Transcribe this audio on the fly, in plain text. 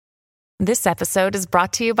This episode is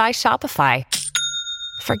brought to you by Shopify.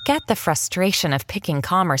 Forget the frustration of picking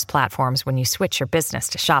commerce platforms when you switch your business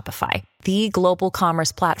to Shopify, the global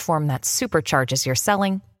commerce platform that supercharges your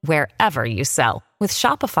selling wherever you sell. With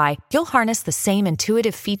Shopify, you'll harness the same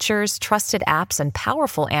intuitive features, trusted apps, and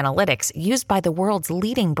powerful analytics used by the world's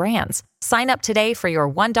leading brands. Sign up today for your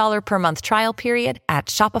 $1 per month trial period at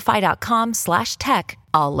shopify.com/tech,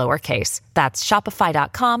 all lowercase. That's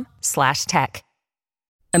shopify.com/tech.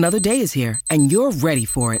 Another day is here, and you're ready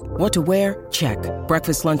for it. What to wear? Check.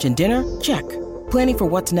 Breakfast, lunch, and dinner? Check. Planning for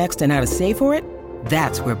what's next and how to save for it?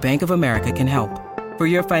 That's where Bank of America can help. For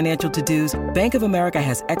your financial to-dos, Bank of America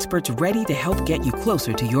has experts ready to help get you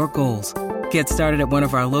closer to your goals. Get started at one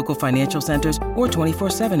of our local financial centers or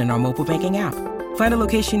 24/7 in our mobile banking app. Find a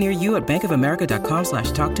location near you at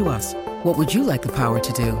bankofamerica.com/talktous. What would you like the power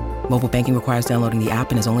to do? Mobile banking requires downloading the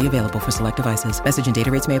app and is only available for select devices. Message and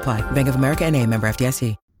data rates may apply. Bank of America NA, member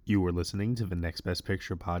FDIC. You are listening to the Next Best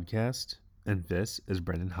Picture podcast, and this is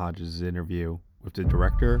Brendan Hodges' interview with the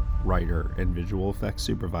director, writer, and visual effects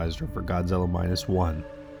supervisor for Godzilla -1,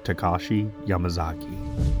 Takashi Yamazaki.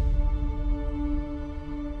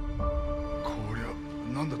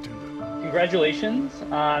 Congratulations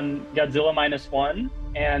on Godzilla -1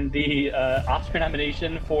 and the Oscar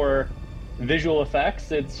nomination for visual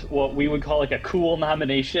effects. It's what we would call like a cool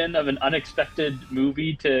nomination of an unexpected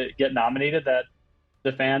movie to get nominated that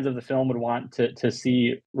the fans of the film would want to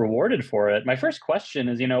see rewarded for it. My first question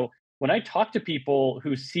is, when I talk to people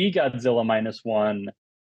who see Godzilla -1,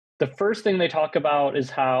 the first thing they talk about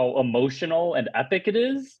is how emotional and epic it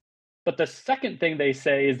is. But the second thing they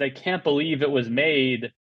say is they can't believe it was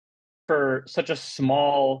made for such a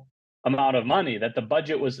small amount of money, that the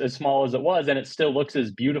budget was as small as it was, and it still looks as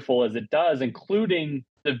beautiful as it does, including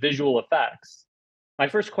the visual effects. My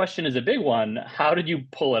first question is a big one. How did you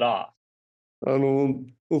pull it off?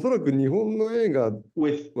 With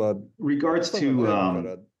regards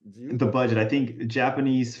to the budget, I think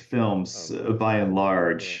Japanese films, by and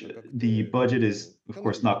large, the budget is, of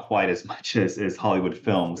course, not quite as much as Hollywood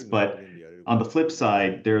films. But on the flip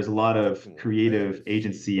side, there's a lot of creative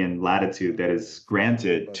agency and latitude that is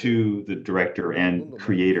granted to the director and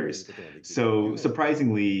creators. So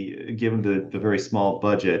surprisingly, given the very small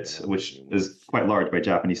budget, which is quite large by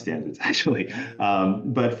Japanese standards, actually,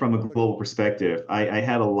 but from a global perspective, I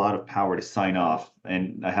had a lot of power to sign off,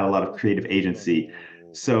 and I had a lot of creative agency.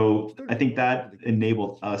 So I think that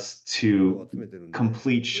enabled us to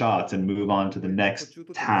complete shots and move on to the next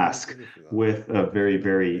task with a very,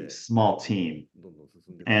 very small team.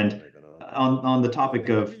 And on the topic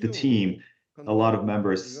of the team, a lot of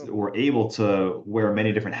members were able to wear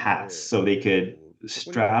many different hats so they could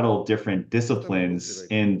straddle different disciplines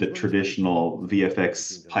in the traditional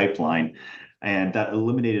VFX pipeline. And that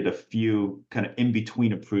eliminated a few kind of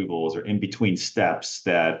in-between approvals or in-between steps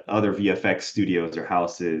that other VFX studios or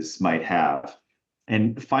houses might have.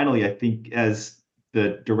 And finally, I think as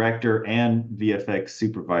the director and VFX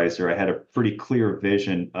supervisor, I had a pretty clear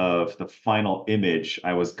vision of the final image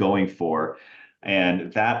I was going for.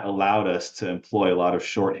 And that allowed us to employ a lot of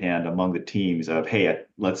shorthand among the teams of, hey,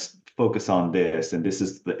 let's focus on this. And this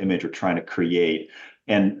is the image we're trying to create.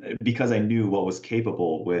 And because I knew what was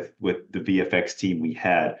capable with the VFX team we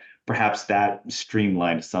had, perhaps that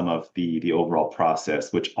streamlined some of the overall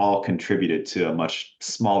process, which all contributed to a much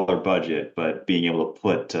smaller budget, but being able to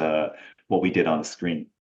put what we did on the screen.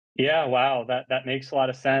 Yeah, wow, that makes a lot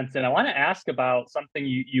of sense. And I want to ask about something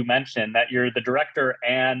you mentioned, that you're the director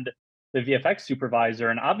and the VFX supervisor,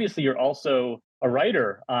 and obviously you're also a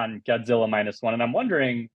writer on Godzilla -1. And I'm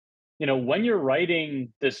wondering, when you're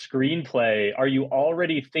writing the screenplay, are you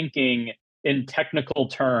already thinking in technical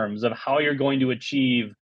terms of how you're going to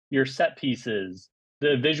achieve your set pieces,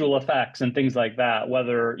 the visual effects and things like that?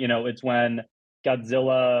 Whether, it's when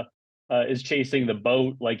Godzilla is chasing the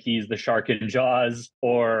boat like he's the shark in Jaws,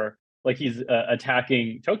 or like he's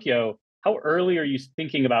attacking Tokyo. How early are you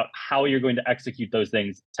thinking about how you're going to execute those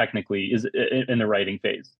things technically is in the writing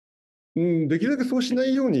phase? できるだけそうしな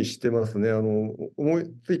いようにしてますね。思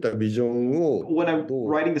いついたビジョンを。When I'm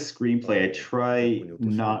writing the screenplay, I try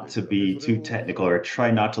not to be too technical, or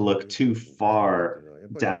try not to look too far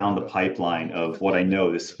down the pipeline of what I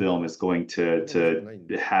know this film is going to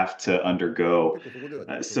have to undergo.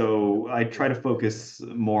 So I try to focus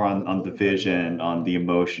more on the vision, on the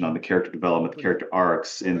emotion, on the character development, the character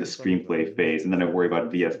arcs in the screenplay phase, and then I worry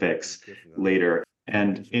about VFX later.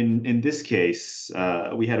 And in this case,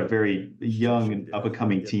 we had a very young and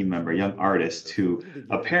up-and-coming team member, a young artist who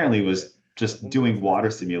apparently was just doing water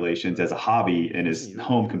simulations as a hobby in his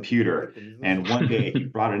home computer. And one day he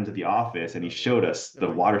brought it into the office and he showed us the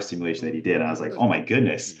water simulation that he did. And I was like, oh my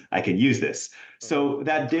goodness, I can use this. So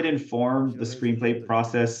that did inform the screenplay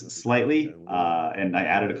process slightly. And I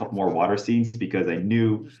added a couple more water scenes because I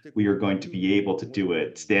knew we were going to be able to do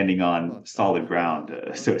it standing on solid ground,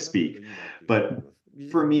 so to speak. But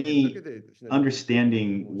for me,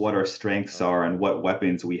 understanding what our strengths are and what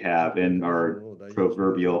weapons we have in our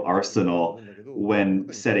proverbial arsenal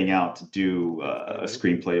when setting out to do a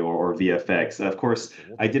screenplay or VFX. Of course,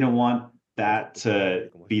 I didn't want that to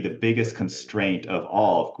be the biggest constraint of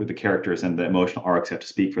all. The characters and the emotional arcs have to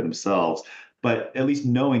speak for themselves. But at least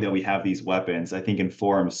knowing that we have these weapons, I think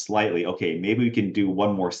informs slightly, okay, maybe we can do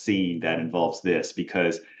one more scene that involves this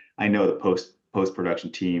because I know the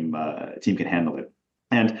post-production team can handle it.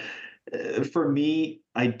 And for me,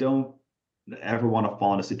 I don't ever want to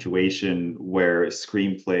fall in a situation where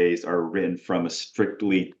screenplays are written from a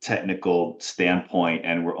strictly technical standpoint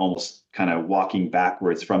and we're almost kind of walking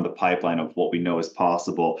backwards from the pipeline of what we know is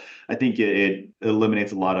possible. I think it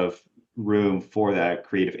eliminates a lot of room for that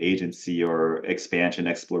creative agency or expansion,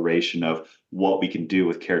 exploration of what we can do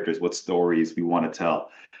with characters, what stories we want to tell.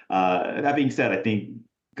 That being said, I think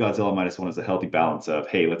Godzilla Minus One is a healthy balance of,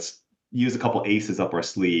 hey, let's use a couple aces up our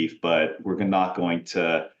sleeve, but we're not going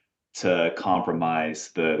to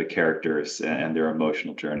compromise the characters and their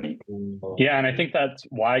emotional journey. Yeah, and I think that's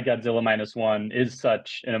why Godzilla Minus One is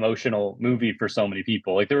such an emotional movie for so many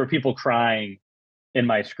people. Like there were people crying in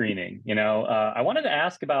my screening. I wanted to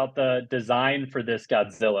ask about the design for this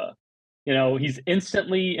Godzilla. He's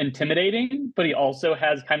instantly intimidating, but he also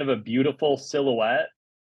has kind of a beautiful silhouette.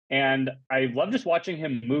 And I love just watching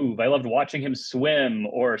him move. I loved watching him swim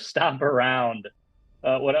or stomp around,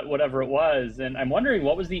 whatever it was. And I'm wondering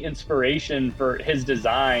what was the inspiration for his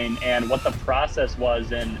design and what the process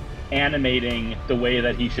was in animating the way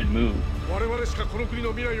that he should move.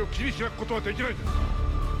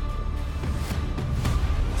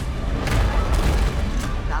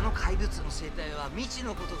 あの怪物の生態は未知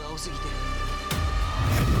のことが多すぎて。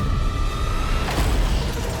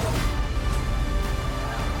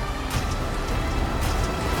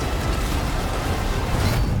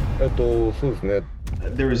そうですね。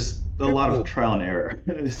There's a lot of trial and error.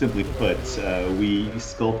 Simply put, we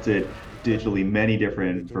sculpted digitally many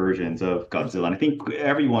different versions of Godzilla. And I think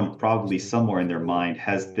everyone probably somewhere in their mind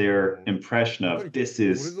has their impression of this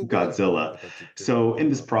is Godzilla. So in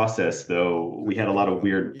this process, though, we had a lot of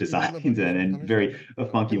weird designs and very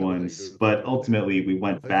funky ones. But ultimately, we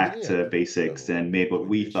went back to basics and made what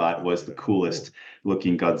we thought was the coolest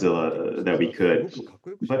looking Godzilla that we could.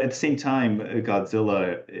 But at the same time,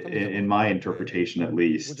 Godzilla, in my interpretation at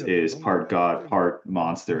least, is part god, part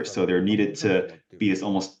monster. So there needed to be this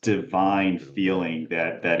almost divine feeling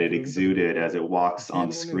that it exuded as it walks on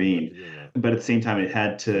the screen. But at the same time, it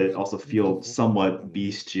had to also feel somewhat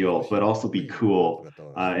bestial, but also be cool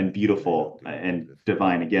and beautiful and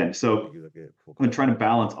divine again. So I'm trying to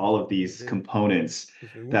balance all of these components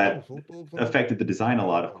that affected the design a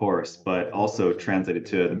lot, of course, but also translated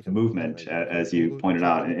to the movement, as you pointed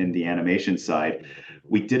out, in the animation side.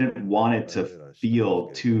 We didn't want it to feel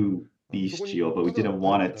too bestial, but we didn't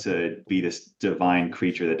want it to be this divine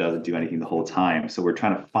creature that doesn't do anything the whole time. So we're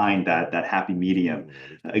trying to find that happy medium.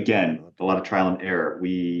 Again, a lot of trial and error.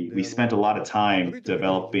 We spent a lot of time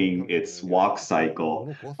developing its walk cycle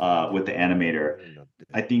with the animator.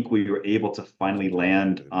 I think we were able to finally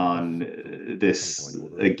land on this,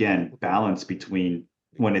 again, balance between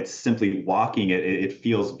when it's simply walking, it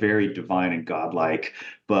feels very divine and godlike.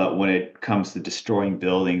 But when it comes to destroying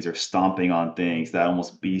buildings or stomping on things, that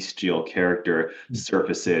almost bestial character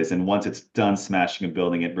surfaces. And once it's done smashing a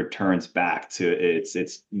building, it returns back to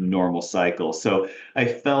its normal cycle. So I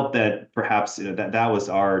felt that perhaps that was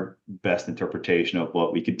our best interpretation of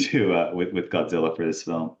what we could do with Godzilla for this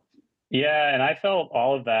film. Yeah, and I felt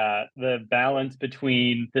all of that, the balance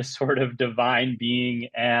between this sort of divine being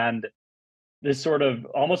and this sort of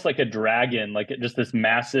almost like a dragon, like just this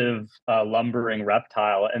massive lumbering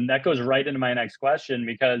reptile. And that goes right into my next question,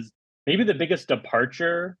 because maybe the biggest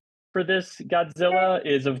departure for this Godzilla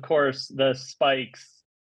is, of course, the spikes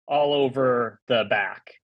all over the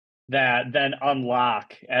back that then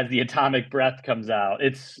unlock as the atomic breath comes out.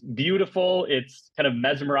 It's beautiful. It's kind of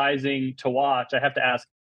mesmerizing to watch. I have to ask,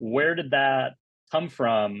 where did that come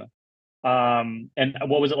from? And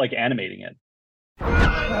what was it like animating it?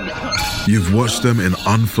 You've watched them in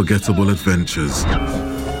unforgettable adventures,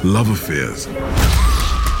 love affairs,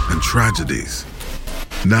 and tragedies.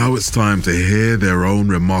 Now it's time to hear their own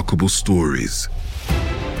remarkable stories.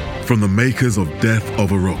 From the makers of Death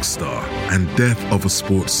of a Rock Star and Death of a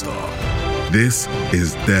Sports Star, This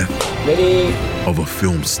is Death Ready of a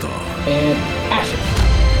Film Star. and action.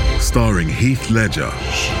 Starring Heath Ledger,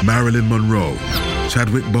 Marilyn Monroe,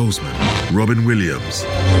 Chadwick Boseman, Robin Williams,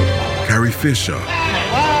 Carrie Fisher,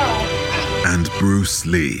 and Bruce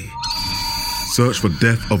Lee. Search for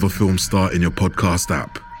Death of a Film Star in your podcast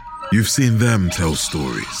app. You've seen them tell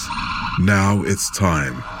stories. Now it's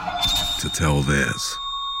time to tell theirs.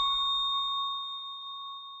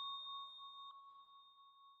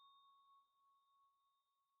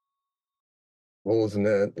 The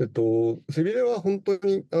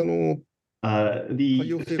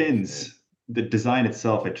fins, the design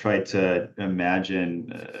itself, I tried to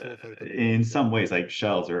imagine in some ways like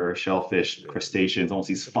shells or shellfish, crustaceans, almost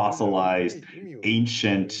these fossilized,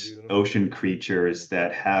 ancient ocean creatures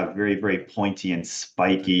that have very, very pointy and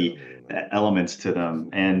spiky elements to them.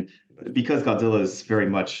 And because Godzilla is very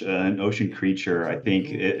much an ocean creature, I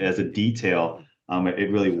think as a detail,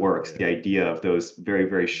 it really works. The idea of those very,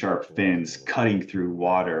 very sharp fins cutting through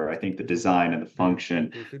water, I think the design and the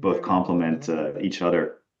function both complement each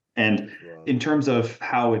other. And in terms of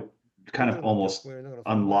how it kind of almost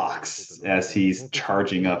unlocks as he's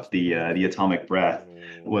charging up the atomic breath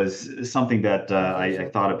was something that I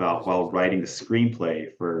thought about while writing the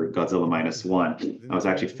screenplay for Godzilla Minus One. I was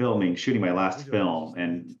actually shooting my last film,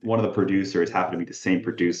 and one of the producers happened to be the same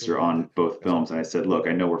producer on both films. And I said, look,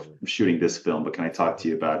 I know we're shooting this film, but can I talk to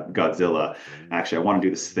you about Godzilla? Actually, I want to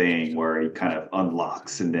do this thing where he kind of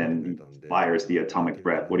unlocks and then fires the atomic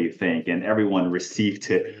breath. What do you think? And everyone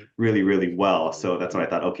received it really, really well. So that's why I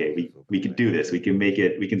thought, okay, we can do this. We can make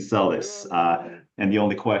it. We can sell this. And the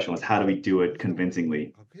only question was, how do we do it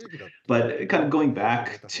convincingly? But kind of going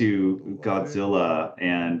back to Godzilla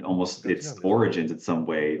and almost its origins in some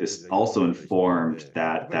way, this also informed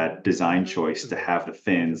that design choice to have the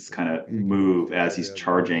fins kind of move as he's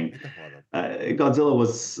charging. Godzilla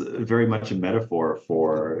was very much a metaphor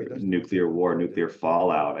for nuclear war, nuclear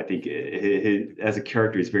fallout. I think as a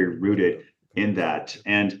character, he's very rooted in that.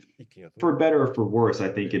 And for better or for worse, I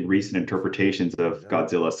think in recent interpretations of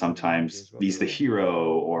Godzilla, sometimes he's the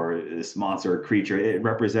hero or this monster or creature. It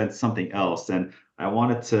represents something else. And I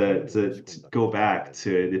wanted to go back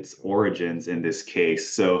to its origins in this case.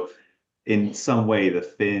 So in some way, the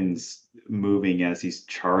fins moving as he's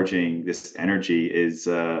charging this energy is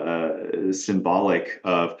symbolic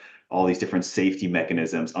of all these different safety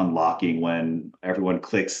mechanisms unlocking when everyone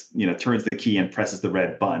clicks, turns the key and presses the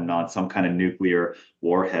red button on some kind of nuclear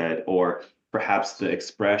warhead, or perhaps the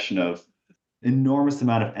expression of enormous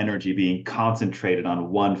amount of energy being concentrated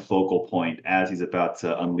on one focal point as he's about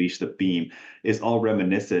to unleash the beam is all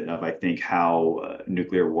reminiscent of, I think, how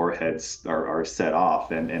nuclear warheads are set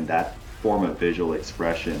off and that form of visual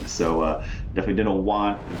expression. So definitely didn't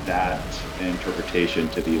want that interpretation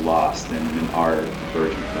to be lost in our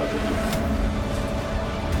version of it.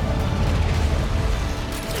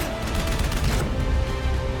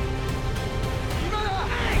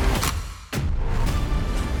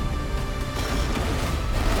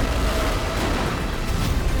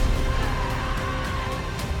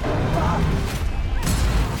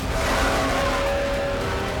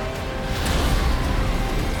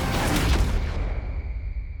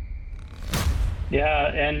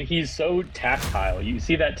 Yeah, and he's so tactile. You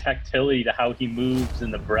see that tactility to how he moves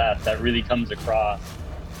in the breath that really comes across.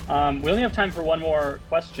 We only have time for one more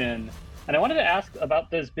question. And I wanted to ask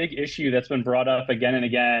about this big issue that's been brought up again and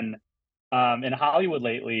again in Hollywood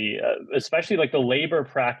lately, especially like the labor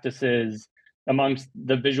practices amongst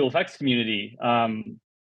the visual effects community.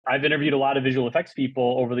 I've interviewed a lot of visual effects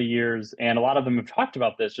people over the years, and a lot of them have talked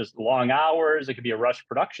about this, just long hours. It could be a rush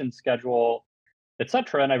production schedule,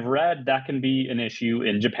 etc. And I've read that can be an issue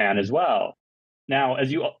in Japan as well. Now,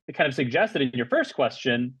 as you kind of suggested in your first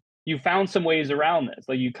question, you found some ways around this.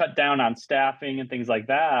 Like you cut down on staffing and things like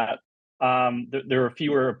that. There were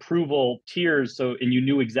fewer approval tiers, and you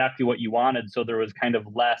knew exactly what you wanted. So there was kind of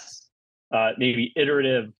less maybe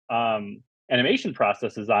iterative animation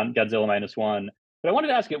processes on Godzilla Minus One. But I wanted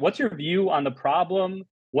to ask you, what's your view on the problem?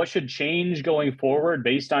 What should change going forward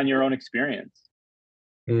based on your own experience?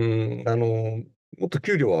 もっと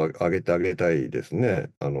給料を上げてあげたいですね。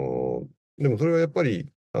でもそれはやっぱ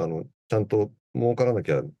り、ちゃんと儲からな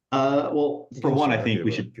きゃ。Well, for one, I think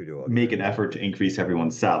we should make an effort to increase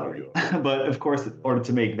everyone's salary. But of course, in order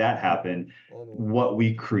to make that happen, what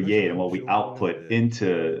we create and what we output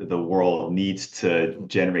into the world needs to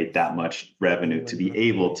generate that much revenue to be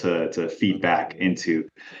able to feed back into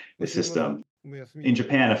the system. in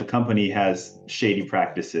Japan, if a company has shady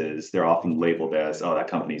practices, they're often labeled as, oh, that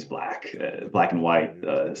company's black and white,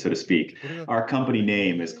 so to speak. Our company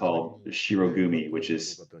name is called Shirogumi, which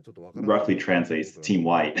is roughly translates to Team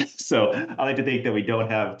White. So I like to think that we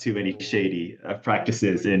don't have too many shady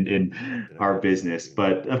practices in our business.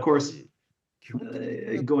 But of course,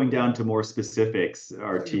 going down to more specifics,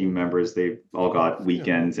 our team members, they've all got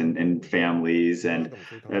weekends and families, and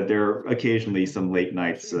there are occasionally some late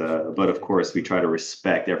nights, but of course we try to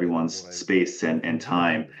respect everyone's space and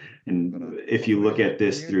time. And if you look at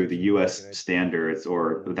this through the US standards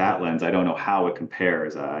or that lens, I don't know how it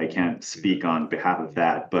compares. I can't speak on behalf of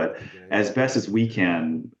that, but as best as we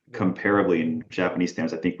can, comparably in Japanese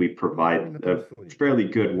standards, I think we provide a fairly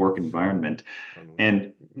good work environment.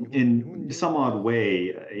 And in some odd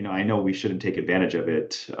way, I know we shouldn't take advantage of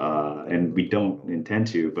it, and we don't intend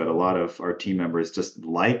to, but a lot of our team members just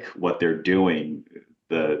like what they're doing,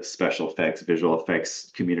 the special effects, visual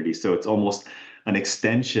effects community. So it's almost an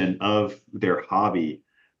extension of their hobby.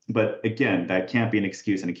 But again, that can't be an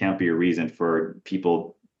excuse, and it can't be a reason for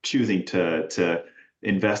people choosing to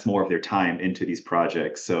invest more of their time into these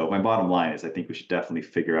projects. So my bottom line is I think we should definitely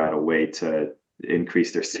figure out a way to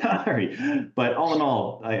increase their salary. But all in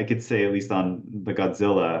all, I could say, at least on the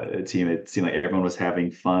Godzilla team, it seemed like everyone was having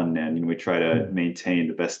fun, and we try to maintain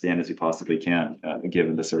the best standards we possibly can,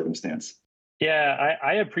 given the circumstance. Yeah,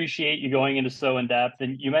 I appreciate you going into so in depth.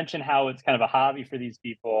 And you mentioned how it's kind of a hobby for these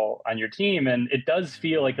people on your team, and it does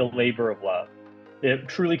feel like a labor of love. It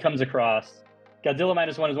truly comes across. Godzilla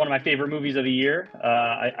Minus One is one of my favorite movies of the year.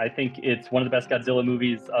 I think it's one of the best Godzilla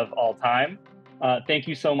movies of all time. Thank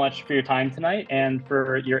you so much for your time tonight and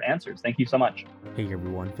for your answers. Thank you so much. Hey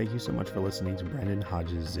everyone, thank you so much for listening to Brandon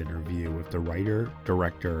Hodges' interview with the writer,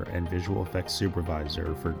 director, and visual effects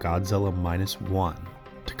supervisor for Godzilla Minus One,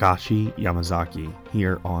 Takashi Yamazaki,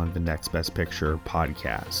 here on the Next Best Picture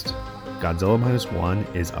podcast. Godzilla Minus One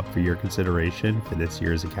is up for your consideration for this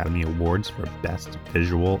year's Academy Awards for Best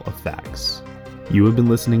Visual Effects. You have been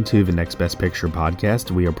listening to the Next Best Picture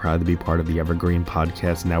podcast. We are proud to be part of the Evergreen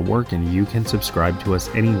Podcast Network, and you can subscribe to us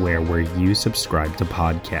anywhere where you subscribe to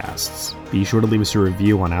podcasts. Be sure to leave us a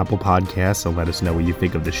review on Apple Podcasts and let us know what you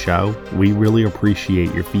think of the show. We really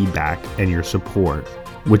appreciate your feedback and your support,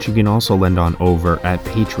 which you can also lend on over at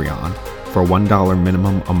Patreon. For $1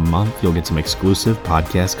 minimum a month, you'll get some exclusive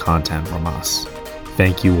podcast content from us.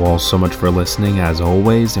 Thank you all so much for listening, as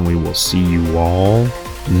always, and we will see you all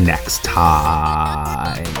next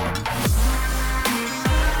time.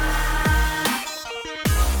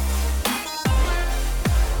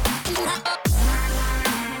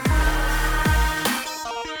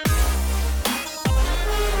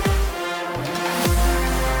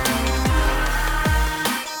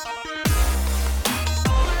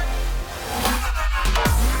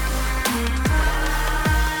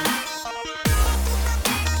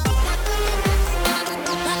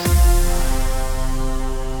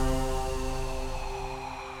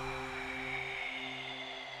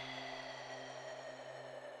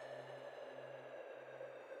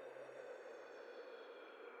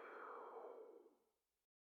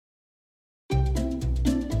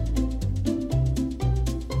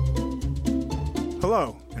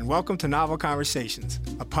 Hello, and welcome to Novel Conversations,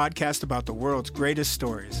 a podcast about the world's greatest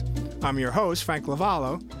stories. I'm your host, Frank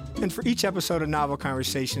Lavallo, and for each episode of Novel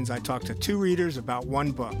Conversations, I talk to two readers about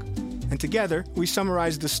one book. And together, we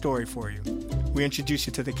summarize the story for you. We introduce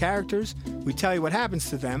you to the characters, we tell you what happens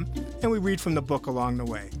to them, and we read from the book along the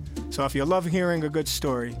way. So if you love hearing a good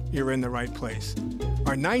story, you're in the right place.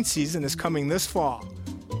 Our 9th season is coming this fall.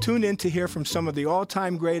 Tune in to hear from some of the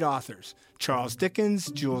all-time great authors, Charles Dickens,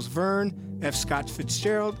 Jules Verne, F. Scott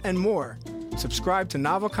Fitzgerald, and more. Subscribe to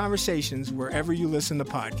Novel Conversations wherever you listen to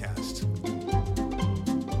podcasts.